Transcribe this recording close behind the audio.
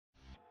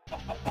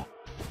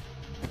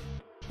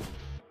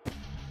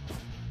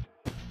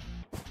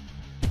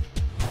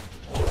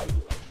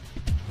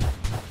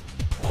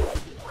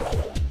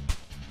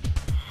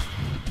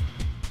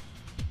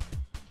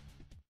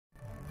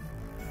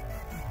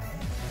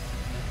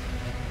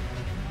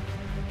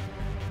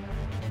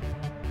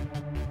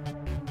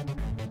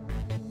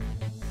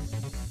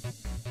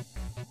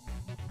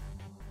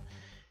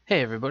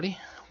Hey everybody,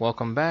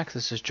 welcome back.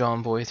 This is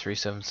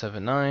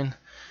JohnBoy3779,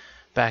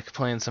 back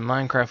playing some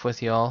Minecraft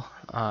with y'all.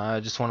 I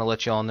just want to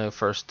let y'all know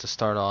first to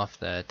start off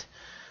that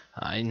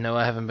I know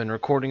I haven't been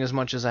recording as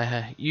much as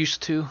I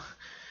used to,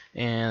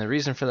 and the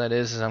reason for that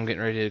is I'm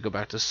getting ready to go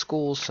back to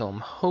school, so I'm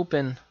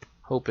hoping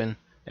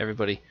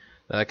everybody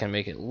that I can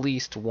make at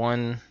least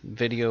one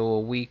video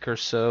a week or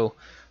so.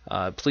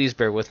 Please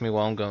bear with me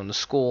while I'm going to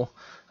school,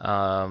 but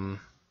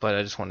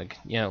I just want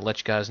to let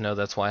you guys know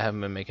that's why I haven't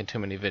been making too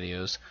many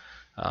videos.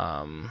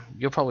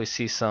 You'll probably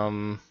see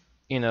some,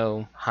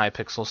 high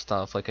pixel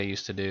stuff like I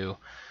used to do,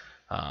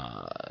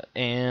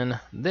 and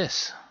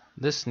this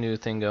new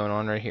thing going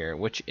on right here,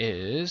 which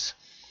is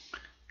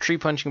Tree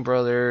Punching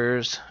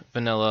Brothers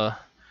Vanilla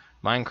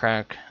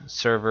Minecraft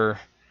server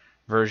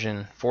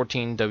version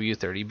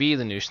 14W30B,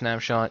 the new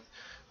snapshot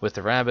with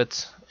the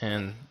rabbits.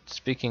 And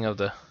speaking of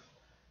the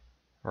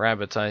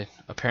rabbits, I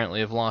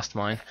apparently have lost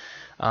mine.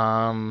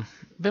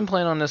 Been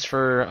playing on this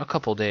for a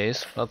couple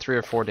days, about 3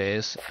 or 4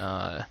 days.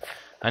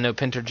 I know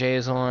Pinter J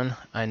is on.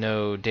 I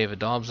know David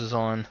Dobbs is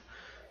on.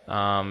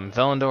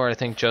 Velendor, I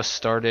think, just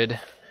started.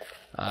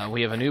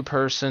 We have a new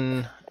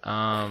person.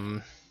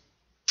 I'm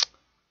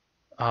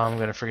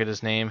gonna forget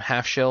his name.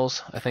 Half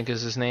Shells, I think,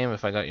 is his name.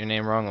 If I got your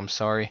name wrong, I'm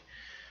sorry.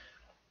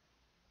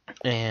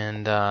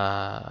 And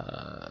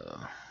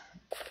I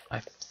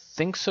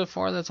think so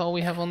far that's all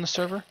we have on the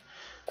server.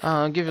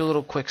 I'll give you a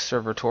little quick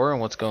server tour on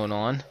what's going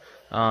on.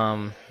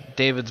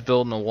 David's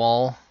building a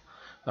wall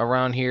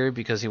around here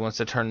because he wants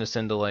to turn this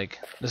into, like,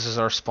 this is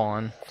our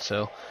spawn,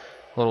 so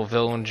little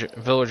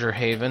villager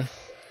haven.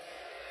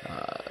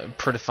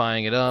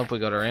 Prettifying it up. We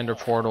got our ender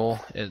portal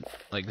at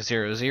like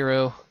 0,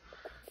 0.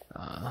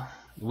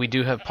 We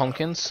do have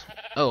pumpkins.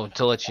 Oh,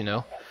 to let you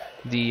know,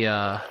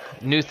 the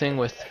new thing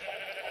with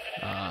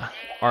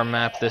our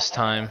map this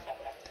time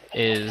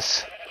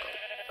is,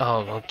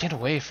 oh, well, get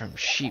away from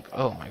sheep.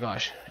 Oh my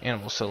gosh,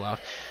 animals so loud.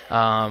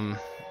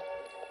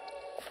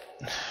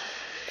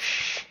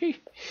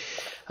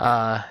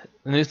 The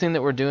new thing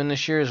that we're doing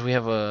this year is we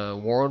have a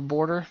world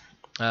border,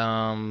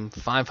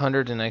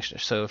 500 and extra,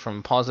 so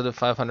from positive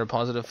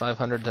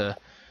 500 to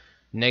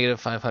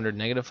negative 500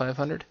 negative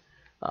 500.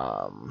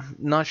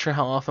 Not sure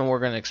how often we're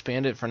going to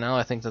expand it. For now,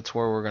 I think that's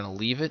where we're going to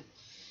leave it.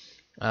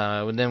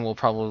 Then we'll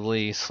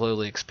probably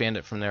slowly expand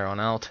it from there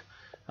on out.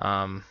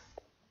 I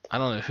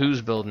don't know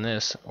who's building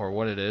this or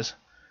what it is,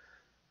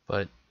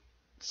 but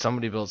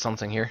somebody built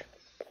something here.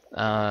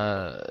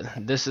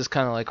 This is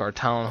kind of like our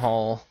town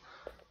hall.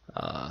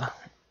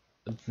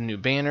 New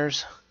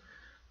banners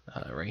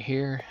right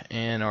here,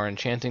 and our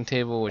enchanting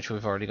table, which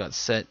we've already got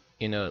set,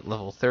 at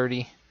level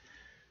 30.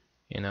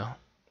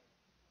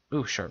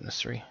 Ooh, sharpness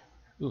 3.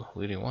 Ooh,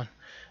 looting 1.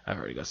 I've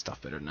already got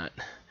stuff better than that.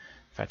 In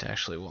fact,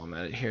 actually, while I'm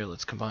at it here,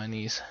 let's combine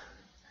these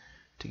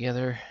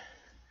together.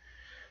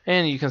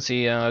 And you can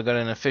see I got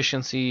an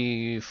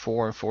efficiency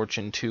 4,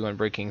 fortune 2, and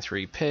breaking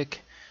 3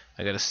 pick.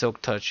 I got a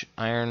silk touch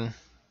iron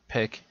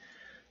pick.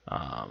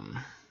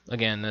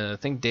 Again, I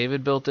think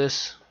David built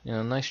this.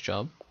 Nice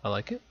job. I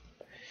like it.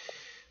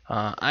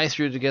 I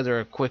threw together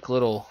a quick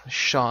little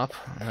shop,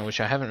 which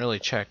I haven't really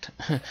checked,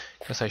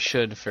 because I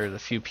should for the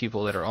few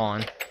people that are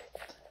on.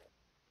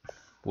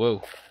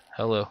 Whoa.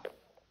 Hello.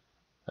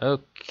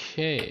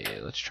 Okay,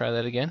 let's try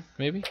that again,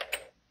 maybe.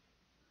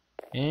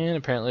 And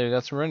apparently we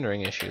got some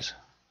rendering issues.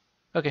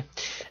 Okay.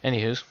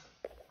 Anywho's,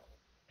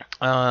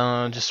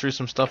 just threw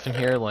some stuff in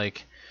here,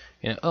 like,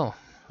 oh,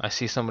 I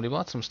see somebody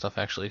bought some stuff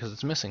actually because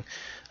it's missing.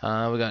 We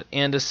got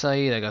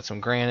andesite, I got some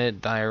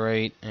granite,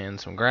 diorite, and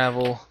some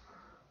gravel.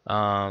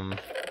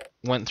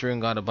 Went through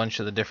and got a bunch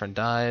of the different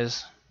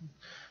dyes,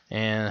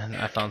 and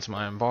I found some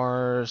iron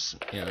bars.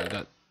 I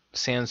got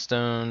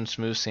sandstone,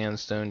 smooth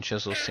sandstone,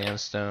 chisel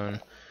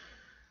sandstone,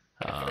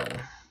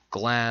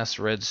 glass,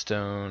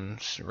 redstone,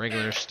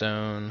 regular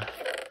stone,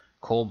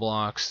 coal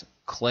blocks,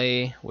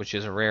 clay, which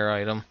is a rare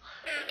item.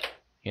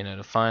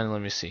 To find.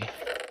 Let me see.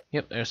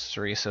 Yep, there's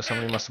 3, so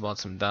somebody must have bought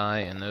some dye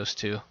and those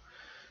 2.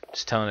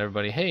 Just telling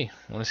everybody, hey,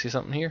 want to see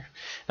something here?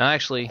 Now,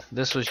 actually,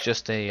 this was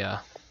just a,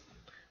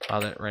 wow,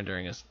 that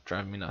rendering is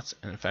driving me nuts.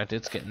 And in fact,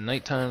 it's getting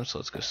nighttime, so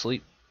let's go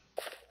sleep.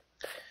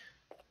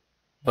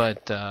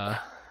 But,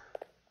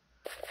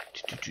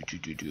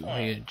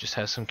 we just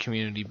have some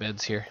community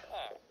beds here.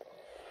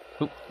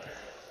 Oop.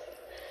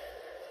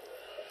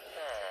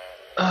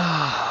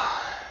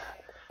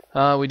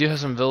 We do have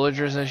some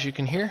villagers, as you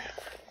can hear.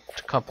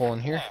 A couple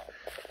in here.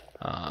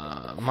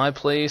 My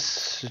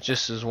place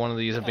just is one of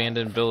these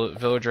abandoned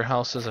villager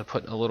houses. I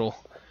put a little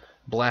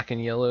black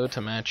and yellow to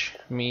match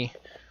me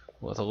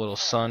with a little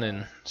sun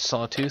and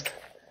sawtooth.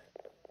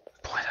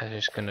 Boy, that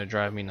is gonna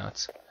drive me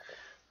nuts.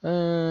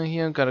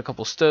 Got a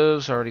couple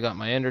stoves. Already got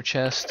my ender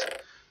chest.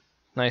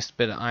 Nice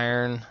bit of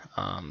iron,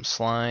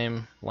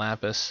 slime,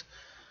 lapis,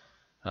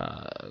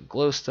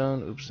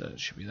 glowstone. Oops, that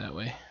should be that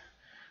way.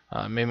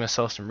 Made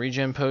myself some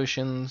regen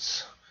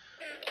potions.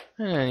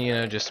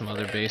 And, just some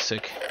other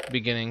basic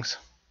beginnings.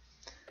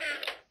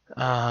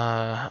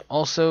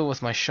 Also,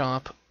 with my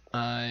shop,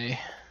 I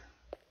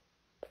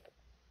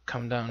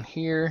come down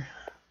here,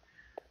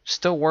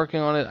 Still working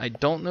on it. I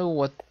don't know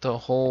what the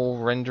whole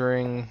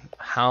rendering,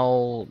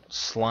 how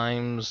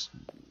slimes,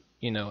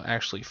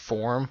 actually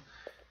form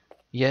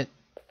yet.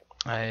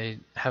 I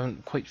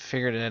haven't quite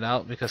figured it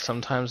out because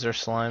sometimes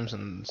there's slimes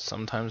and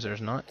sometimes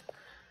there's not.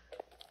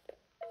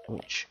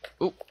 Ouch.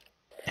 Oh,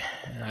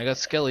 I got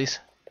skellies.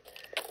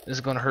 This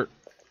is gonna hurt.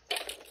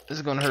 This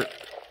is gonna hurt.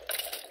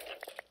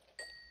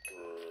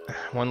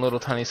 One little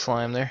tiny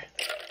slime there.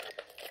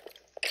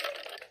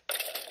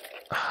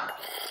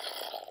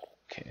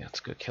 Okay, let's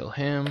go kill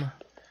him.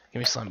 Give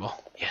me slime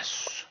ball.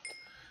 Yes.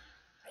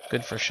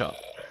 Good for shop.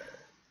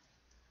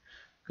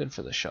 Good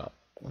for the shop.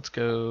 Let's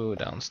go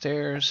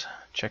downstairs.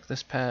 Check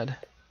this pad.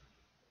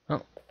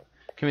 Oh,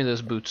 give me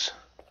those boots.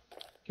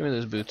 Give me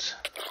those boots.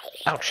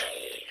 Ouch.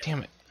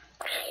 Damn it.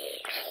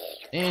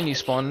 And you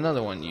spawned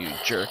another one, you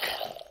jerk.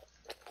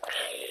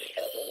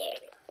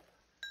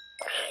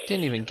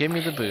 Didn't even give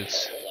me the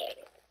boots.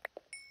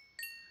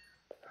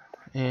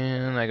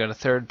 And I got a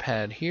third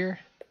pad here.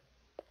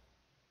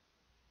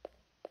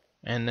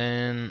 And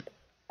then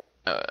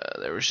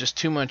there was just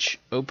too much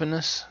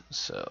openness,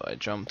 so I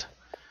jumped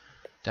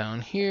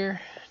down here.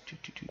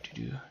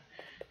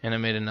 And I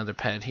made another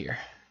pad here.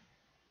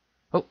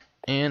 Oh,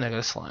 and I got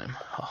a slime.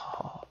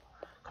 Oh,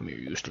 come here,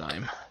 you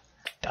slime.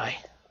 Die.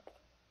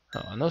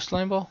 Oh, no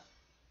slime ball?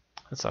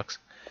 That sucks.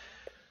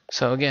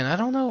 So again, I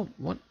don't know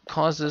what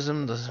causes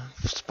them to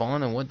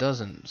spawn and what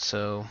doesn't.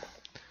 So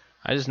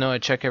I just know I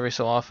check every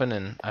so often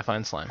and I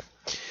find slime.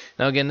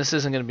 Now again, this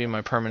isn't going to be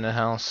my permanent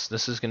house.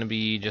 This is going to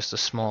be just a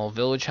small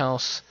village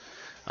house.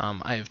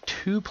 I have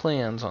two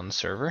plans on the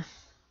server.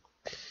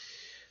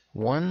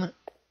 One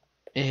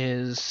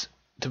is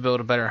to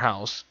build a better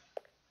house.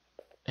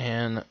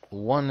 And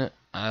one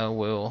I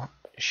will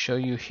show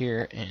you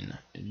here in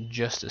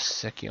just a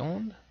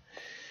second.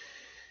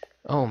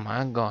 Oh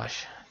my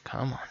gosh.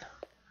 Come on.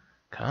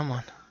 Come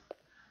on.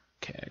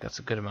 Okay, I got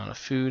a good amount of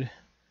food.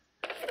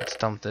 Let's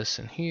dump this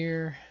in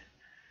here.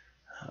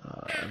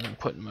 I'm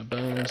putting my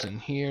bones in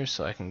here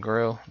so I can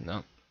grow.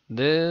 No,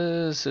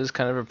 this is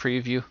kind of a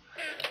preview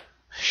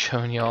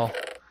showing y'all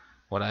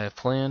what I have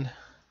planned.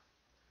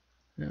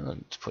 Now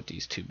let's put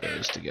these two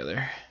bows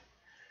together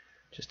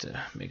just to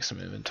make some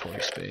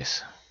inventory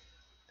space.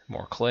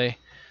 More clay.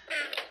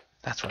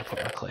 That's where I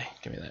put my clay.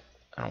 Give me that.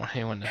 I don't want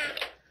anyone to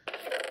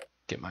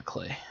get my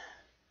clay.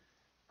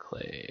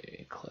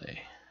 Clay,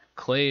 clay.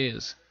 Clay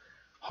is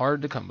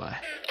hard to come by.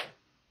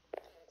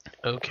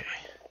 Okay.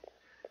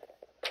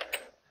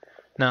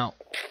 Now,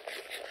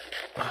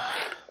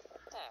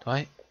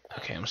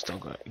 okay, I'm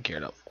still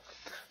geared up.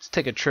 Let's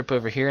take a trip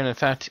over here, and in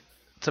fact,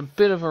 it's a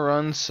bit of a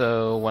run,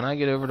 so when I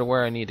get over to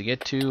where I need to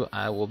get to,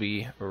 I will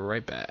be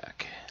right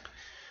back.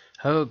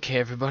 Okay,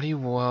 everybody,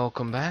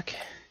 welcome back.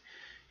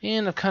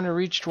 And I've kind of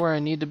reached where I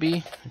need to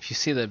be. If you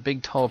see that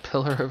big tall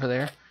pillar over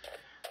there,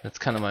 that's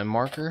kind of my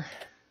marker.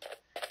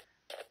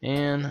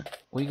 And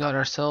we got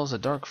ourselves a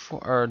dark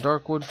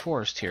wood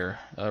forest here,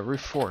 a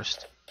roof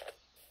forest.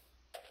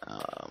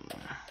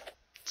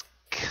 It's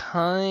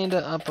kind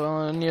of up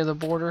on near the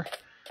border. I'll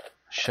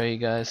show you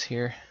guys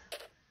here.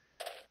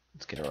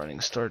 Let's get a running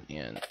start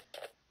and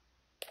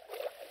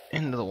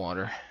into the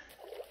water.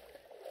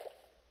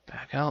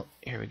 Back out.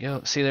 Here we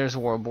go. See, there's a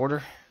world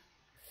border,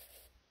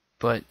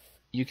 but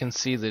you can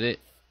see that it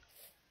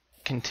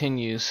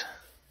continues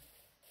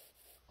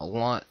a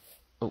lot.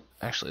 Oh,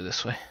 actually,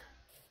 this way.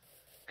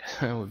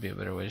 That would be a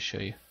better way to show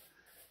you.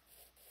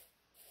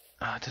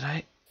 Did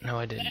I? No,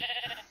 I didn't.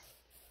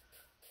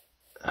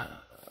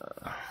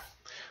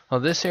 Well,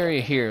 this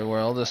area here, where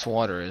all this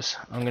water is,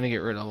 I'm going to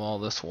get rid of all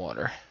this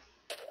water.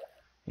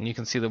 And you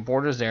can see the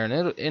border's there,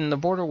 and the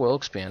border will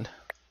expand.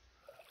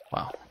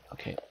 Wow,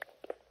 okay.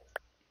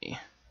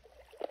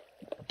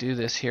 Do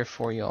this here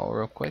for y'all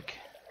real quick.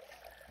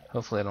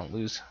 Hopefully I don't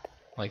lose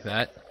like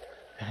that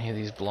any of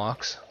these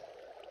blocks.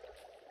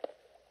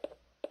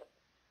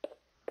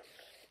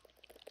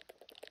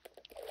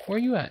 Where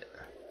you at?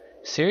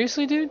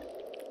 Seriously, dude?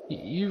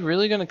 You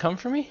really gonna come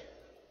for me?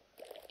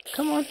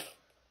 Come on.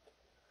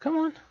 Come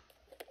on.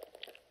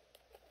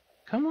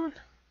 Come on.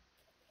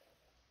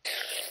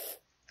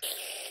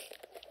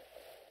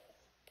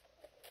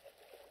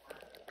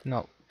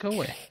 No, go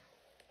away.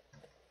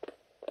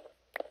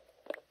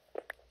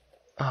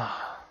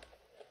 Ah,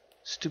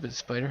 stupid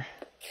spider.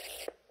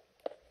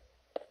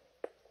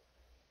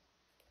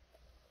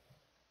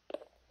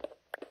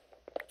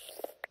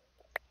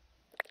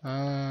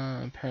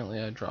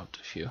 Apparently I dropped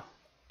a few.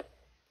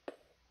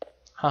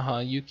 Haha,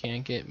 you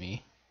can't get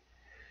me.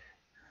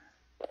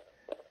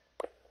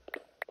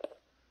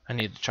 I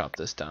need to chop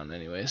this down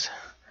anyways.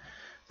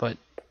 But,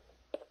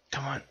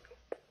 come on.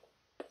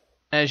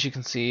 As you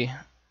can see,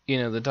 you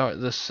know,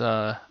 this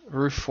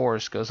roof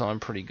forest goes on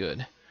pretty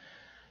good.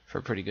 For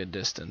a pretty good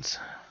distance.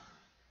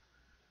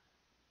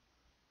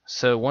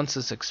 So once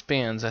this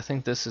expands, I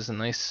think this is a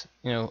nice,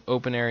 you know,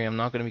 open area. I'm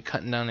not going to be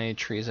cutting down any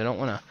trees. I don't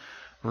want to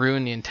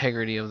ruin the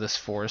integrity of this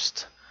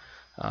forest.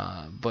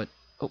 But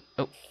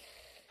oh,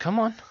 come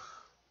on,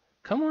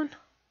 come on.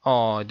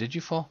 Oh, did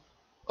you fall?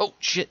 Oh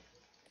shit.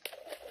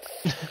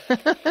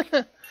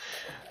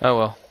 Oh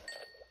well.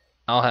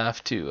 I'll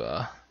have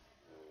to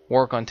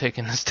work on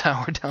taking this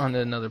tower down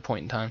at another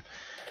point in time.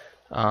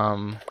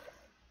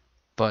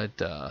 But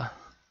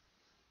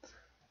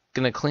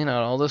gonna clean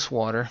out all this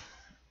water,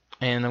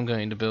 and I'm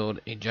going to build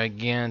a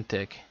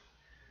gigantic,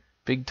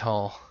 big,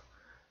 tall,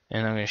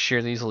 and I'm going to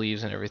shear these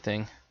leaves and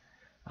everything,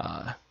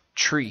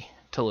 tree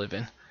to live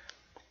in.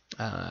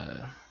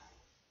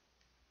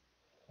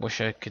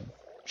 Wish I could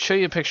show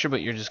you a picture,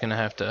 but you're just going to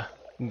have to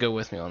go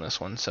with me on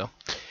this one. So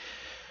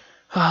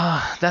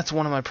that's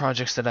one of my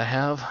projects that I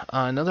have.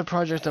 Another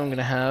project I'm going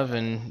to have,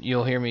 and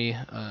you'll hear me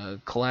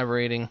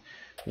collaborating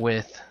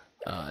with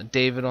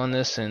David on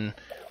this, and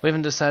we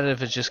haven't decided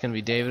if it's just going to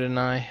be David and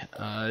I.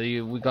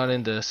 We got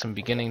into some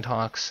beginning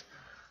talks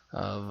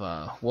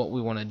of what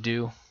we want to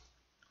do,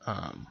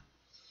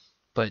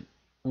 but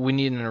we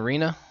need an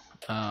arena,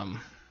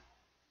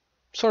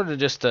 sort of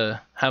just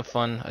to have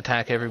fun,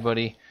 attack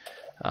everybody,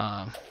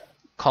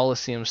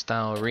 Coliseum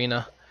style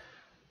arena,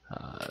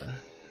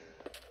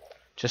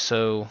 just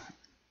so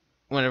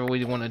whenever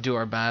we want to do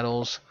our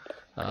battles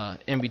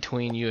in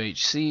between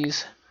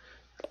UHCs,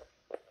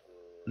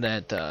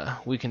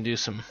 that we can do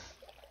some,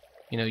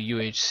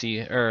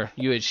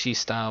 UHC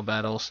style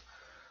battles,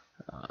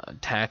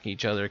 attack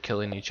each other,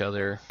 killing each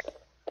other.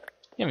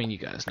 I mean, you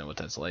guys know what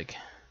that's like.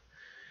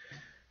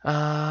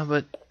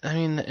 But I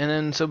mean, and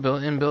then so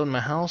building my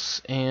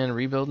house and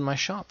rebuilding my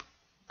shop,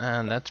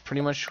 and that's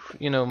pretty much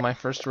my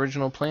first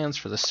original plans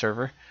for this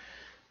server.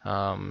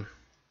 I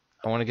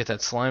want to get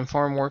that slime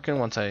farm working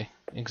once I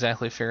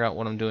exactly figure out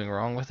what I'm doing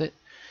wrong with it.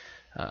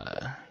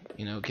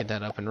 Get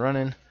that up and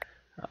running.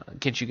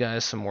 Get you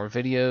guys some more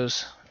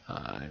videos.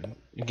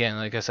 Again,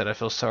 like I said, I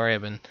feel sorry.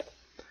 I've been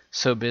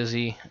so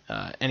busy.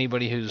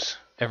 Anybody who's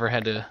ever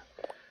had to,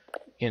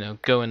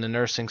 go into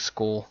nursing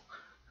school,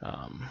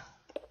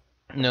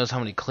 knows how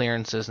many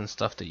clearances and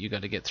stuff that you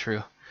got to get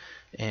through.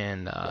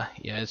 And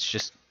yeah, it's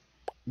just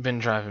been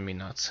driving me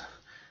nuts.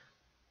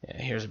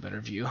 Yeah, here's a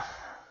better view.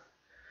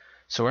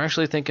 So we're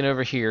actually thinking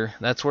over here.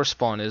 That's where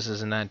spawn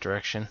is in that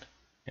direction,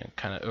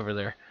 kind of over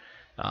there.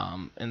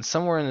 And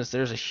somewhere in this,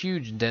 there's a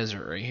huge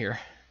desert right here.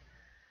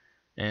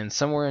 And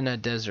somewhere in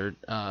that desert,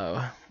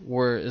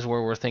 where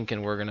we're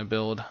thinking we're gonna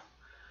build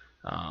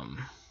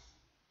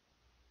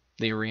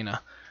the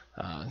arena.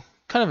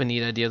 Kind of a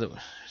neat idea that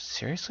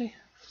seriously,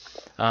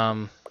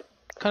 kind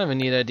of a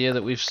neat idea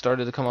that we've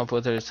started to come up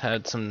with. There's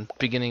had some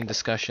beginning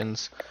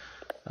discussions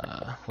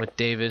with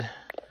David,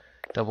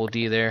 Double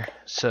D there.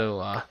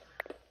 So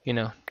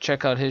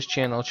check out his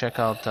channel. Check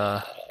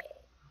out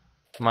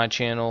my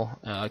channel.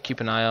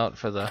 Keep an eye out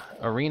for the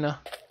arena.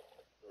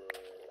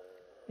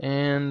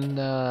 And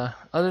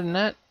other than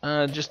that,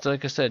 just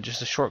like I said,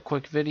 just a short,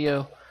 quick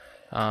video,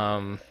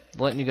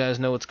 letting you guys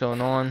know what's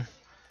going on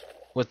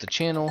with the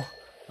channel.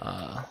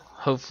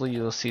 Hopefully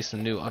you'll see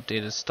some new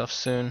updated stuff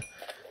soon,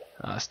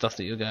 stuff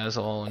that you guys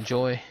all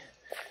enjoy.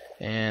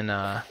 And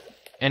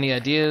any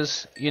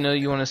ideas you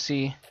want to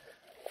see,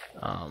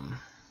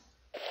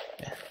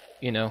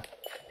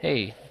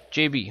 hey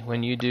JB,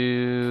 when you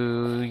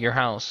do your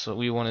house,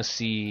 we want to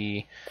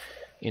see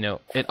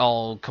it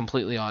all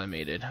completely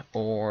automated,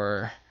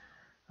 or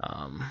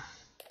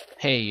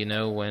hey,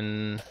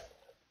 when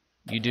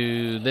you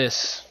do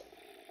this,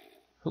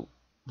 ooh,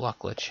 block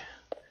glitch.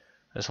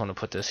 I just want to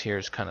put this here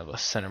as kind of a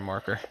center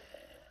marker,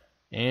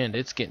 and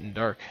it's getting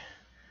dark,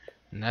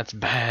 and that's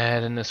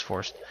bad in this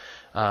forest.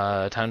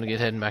 Time to get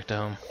heading back to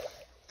home.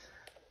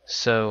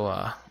 So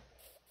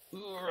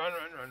run.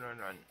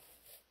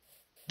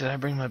 Did I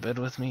bring my bed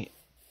with me?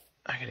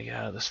 I gotta get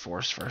out of this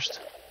forest first.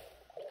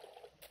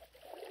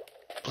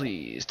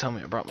 Please tell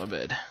me I brought my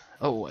bed.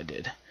 Oh, I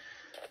did.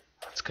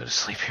 Let's go to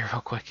sleep here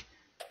real quick.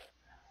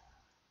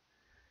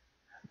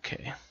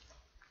 Okay.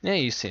 Yeah,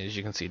 as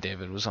you can see,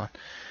 David was on.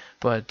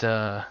 But,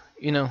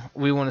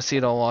 we want to see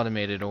it all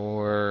automated,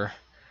 or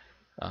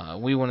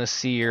we want to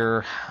see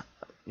your,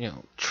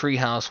 tree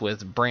house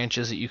with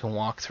branches that you can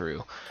walk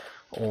through,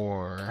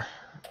 or,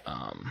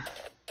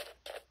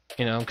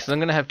 because I'm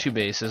going to have two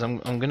bases. I'm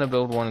going to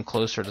build one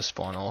closer to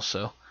spawn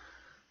also.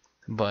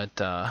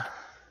 But, oh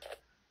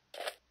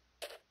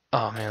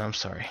man, I'm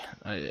sorry.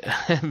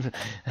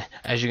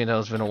 As you can tell,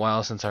 it's been a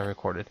while since I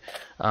recorded.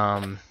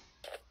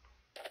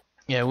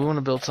 Yeah, we want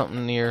to build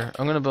something near.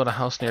 I'm going to build a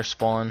house near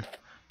spawn.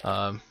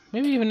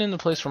 Maybe even in the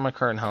place where my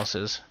current house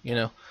is,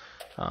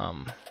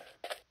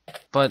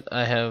 But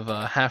I have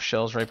half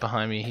shells right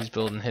behind me. He's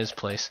building his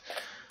place.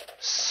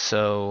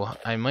 So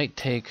I might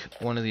take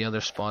one of the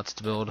other spots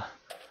to build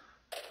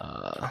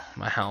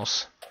my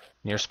house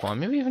near spawn.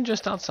 Maybe even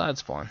just outside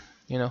spawn,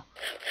 Gonna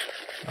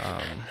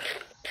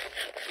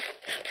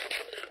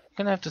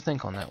have to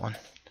think on that one.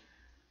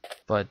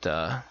 But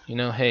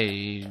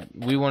hey,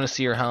 we want to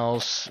see your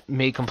house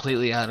made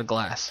completely out of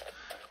glass,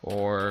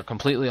 or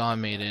completely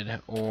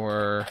automated,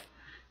 or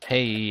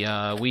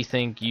hey, we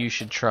think you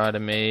should try to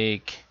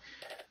make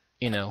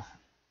blah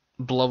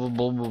blah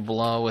blah blah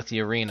blah with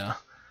the arena.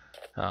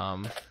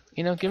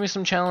 Give me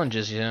some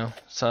challenges.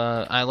 So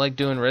I like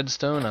doing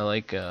redstone. I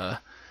like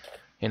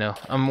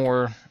I'm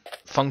more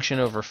function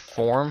over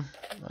form.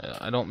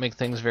 I don't make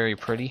things very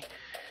pretty.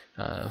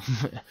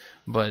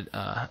 But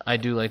I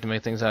do like to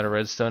make things out of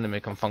redstone and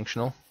make them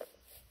functional.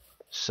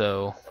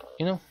 So,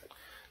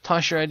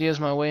 toss your ideas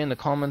my way in the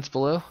comments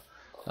below.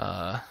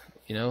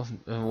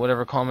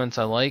 Whatever comments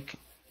I like,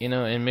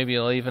 and maybe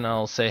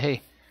I'll say,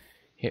 hey,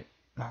 here,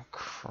 oh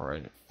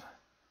crap,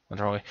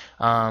 what's wrong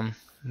with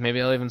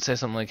maybe I'll even say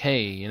something like,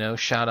 hey,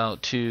 shout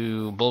out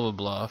to blah blah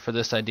blah for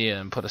this idea,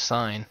 and put a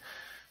sign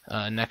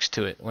next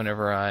to it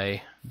whenever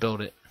I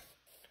build it.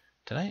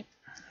 Did I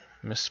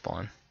miss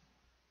spawn?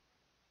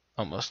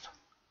 Almost.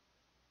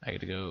 I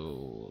gotta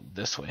go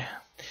this way.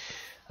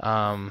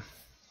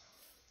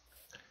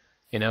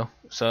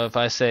 So if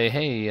I say,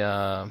 hey,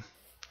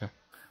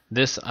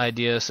 this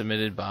idea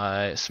submitted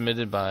by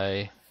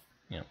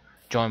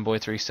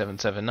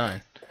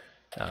JohnBoy3779,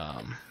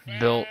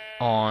 built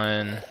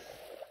on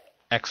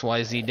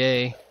XYZ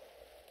day,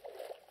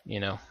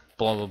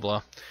 blah blah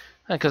blah,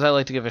 because I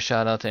like to give a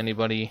shout out to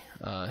anybody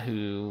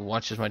who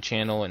watches my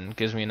channel and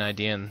gives me an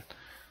idea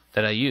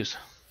that I use.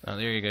 There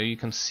you go. You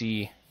can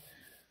see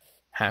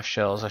Half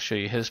Shells. I'll show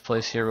you his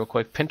place here real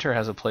quick. Pinter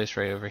has a place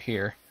right over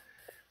here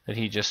that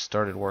he just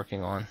started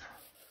working on.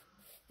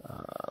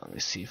 Let me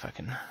see if I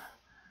can. I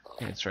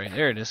think it's right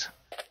there. It is.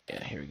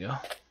 Yeah, here we go.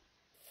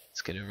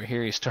 Let's get over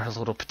here. He started a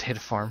little potato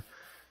farm,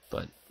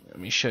 but let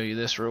me show you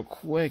this real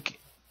quick.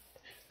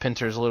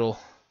 Pinter's little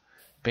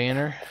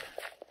banner,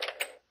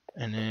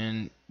 and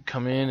then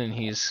come in, and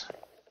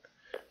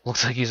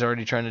looks like he's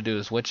already trying to do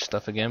his witch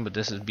stuff again. But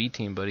this is B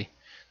Team Buddy.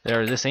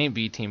 This ain't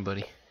B Team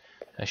Buddy,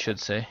 I should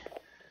say.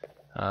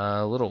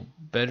 A little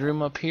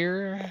bedroom up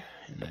here.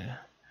 And,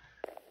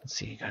 let's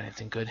see, you got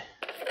anything good?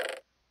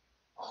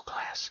 Oh,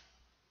 glass.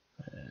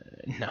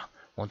 No,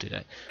 won't do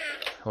that.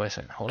 Wait a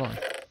second, hold on.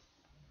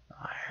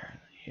 Iron,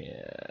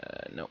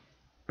 yeah, no.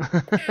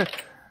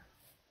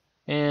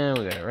 And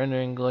we got a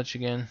rendering glitch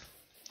again.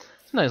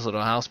 It's a nice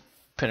little house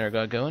Pinner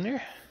got going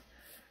there.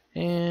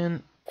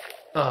 And,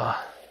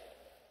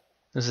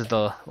 this is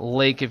the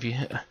lake. If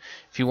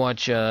you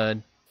watch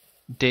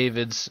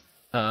David's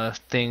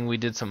thing, we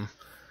did some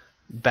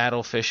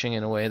battle fishing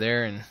in a way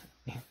there, and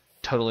he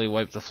totally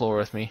wiped the floor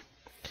with me.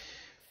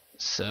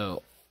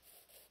 So,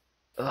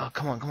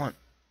 come on,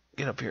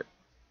 get up here.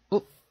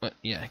 Oh,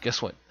 yeah,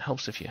 guess what?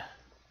 Helps if you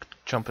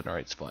jump in the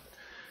right spot.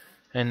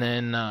 And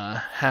then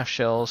Half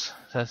Shells.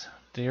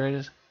 Did you read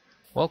it?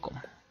 Welcome.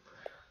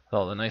 With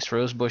all the nice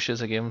rose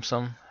bushes, I gave him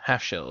some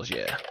Half Shells.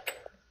 Yeah.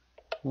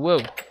 Whoa.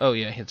 Oh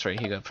yeah, that's right.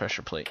 He got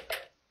pressure plate.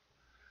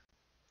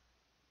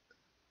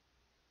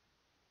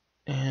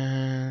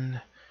 And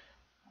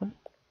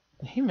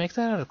did he make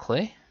that out of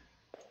clay?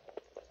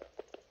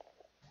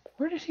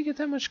 Where did he get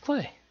that much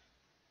clay?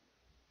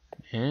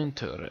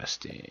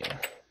 Interesting.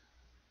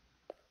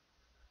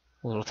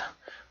 Little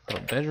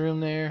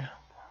bedroom there.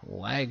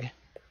 Lag.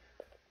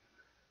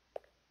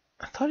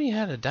 I thought he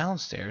had a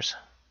downstairs.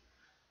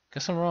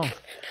 Guess I'm wrong.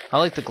 I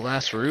like the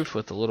glass roof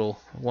with the little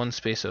one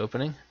space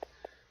opening.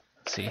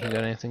 Let's see, he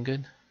got anything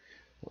good?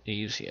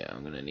 Leaves, yeah,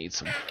 I'm gonna need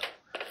some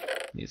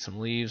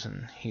leaves,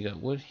 and he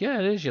got wood. Yeah,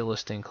 it is yellow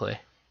stained clay.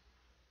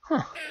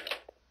 Huh.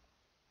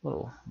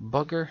 Little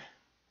bugger.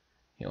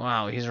 Yeah,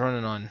 wow, he's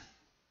running on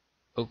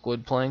oak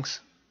wood planks.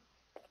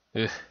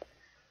 Ugh.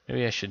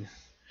 Maybe I should. You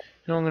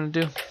know what I'm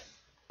gonna do?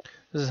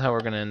 This is how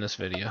we're gonna end this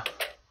video.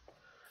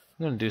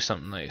 I'm gonna do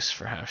something nice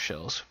for Half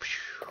Shells.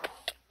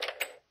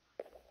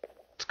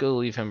 Let's go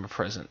leave him a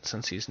present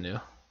since he's new.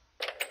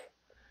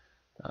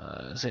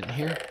 Is it in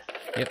here?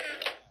 Yep.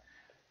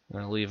 I'm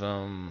gonna leave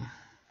him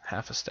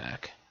half a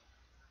stack.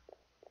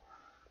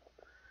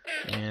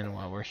 And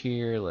while we're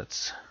here,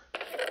 let's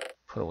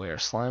put away our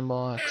slime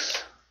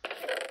box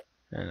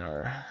and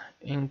our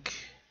ink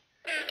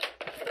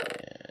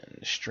and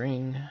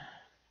string.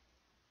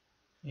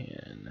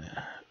 And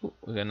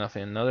we got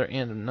nothing.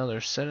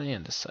 Another set of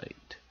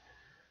andesite.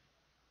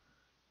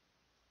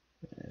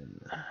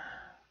 And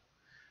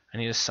I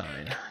need a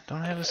sign.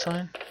 Don't I have a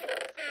sign?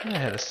 I think I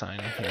had a sign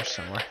in here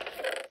somewhere.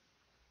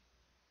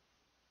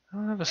 I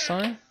don't have a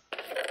sign?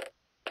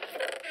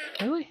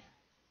 Really?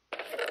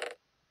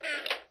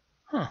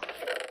 Huh.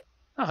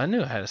 Oh, I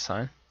knew I had a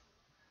sign.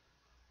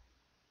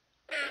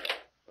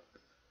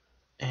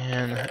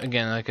 And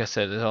again, like I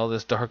said, there's all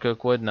this dark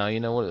oak wood. Now you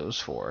know what it was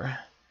for.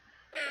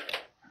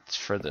 It's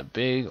for the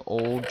big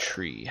old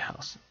tree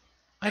house.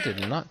 I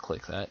did not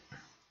click that.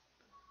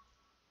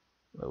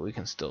 But we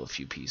can still a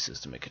few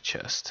pieces to make a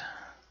chest.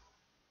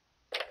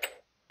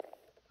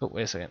 Oh,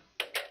 wait a second.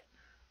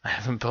 I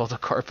haven't built a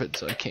carpet,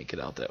 so I can't get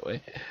out that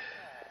way.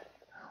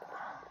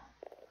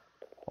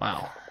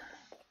 Wow.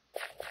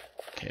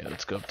 Okay,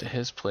 let's go up to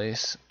his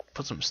place.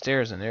 Put some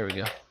stairs in. There we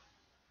go.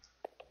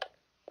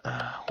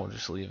 We'll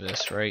just leave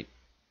this right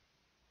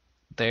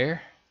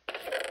there.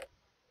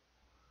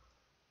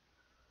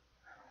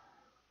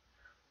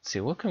 Let's see,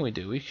 what can we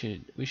do? We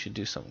should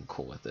do something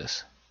cool with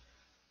this.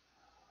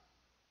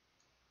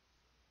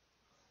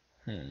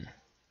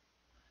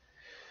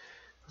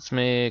 Let's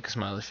make a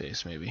smiley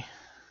face, maybe.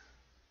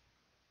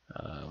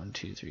 1,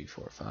 2, 3,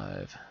 4,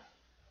 5.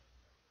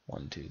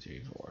 1, 2,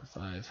 3, 4,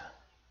 5.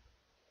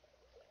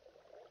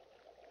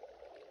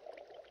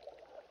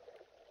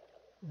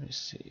 Let me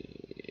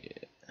see.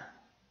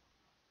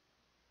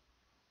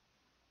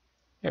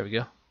 There we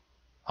go.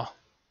 Oh.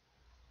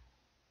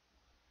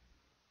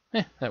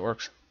 That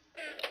works.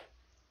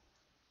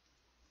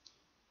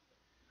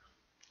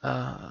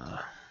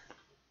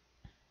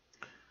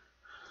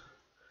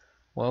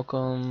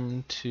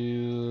 Welcome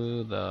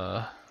to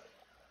the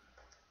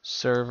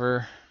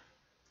server.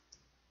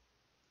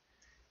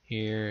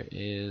 Here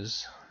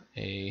is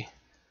a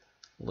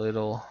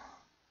little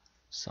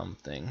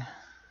something.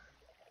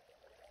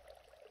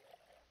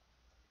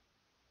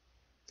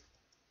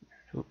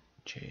 Oop,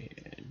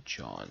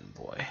 John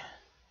boy.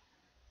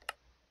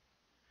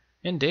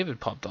 And David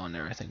popped on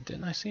there, I think.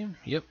 Didn't I see him?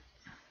 Yep.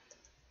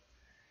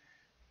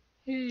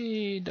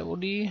 Hey, Double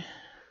D.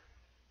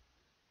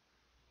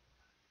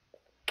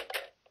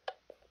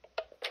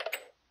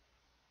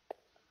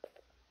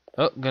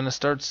 Oh, gonna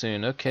start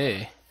soon.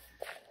 Okay.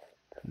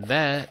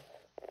 That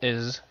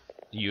is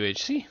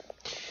UHC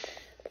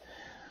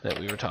that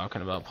we were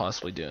talking about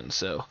possibly doing.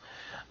 So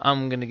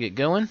I'm gonna get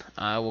going.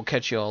 I will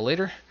catch you all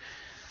later.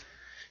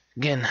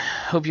 Again,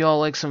 hope you all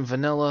like some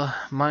vanilla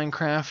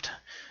Minecraft.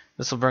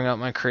 This will bring out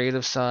my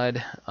creative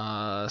side,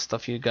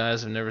 stuff you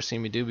guys have never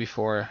seen me do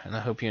before, and I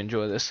hope you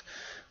enjoy this.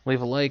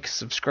 Leave a like,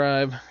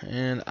 subscribe,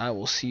 and I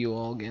will see you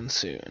all again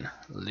soon.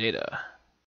 Later.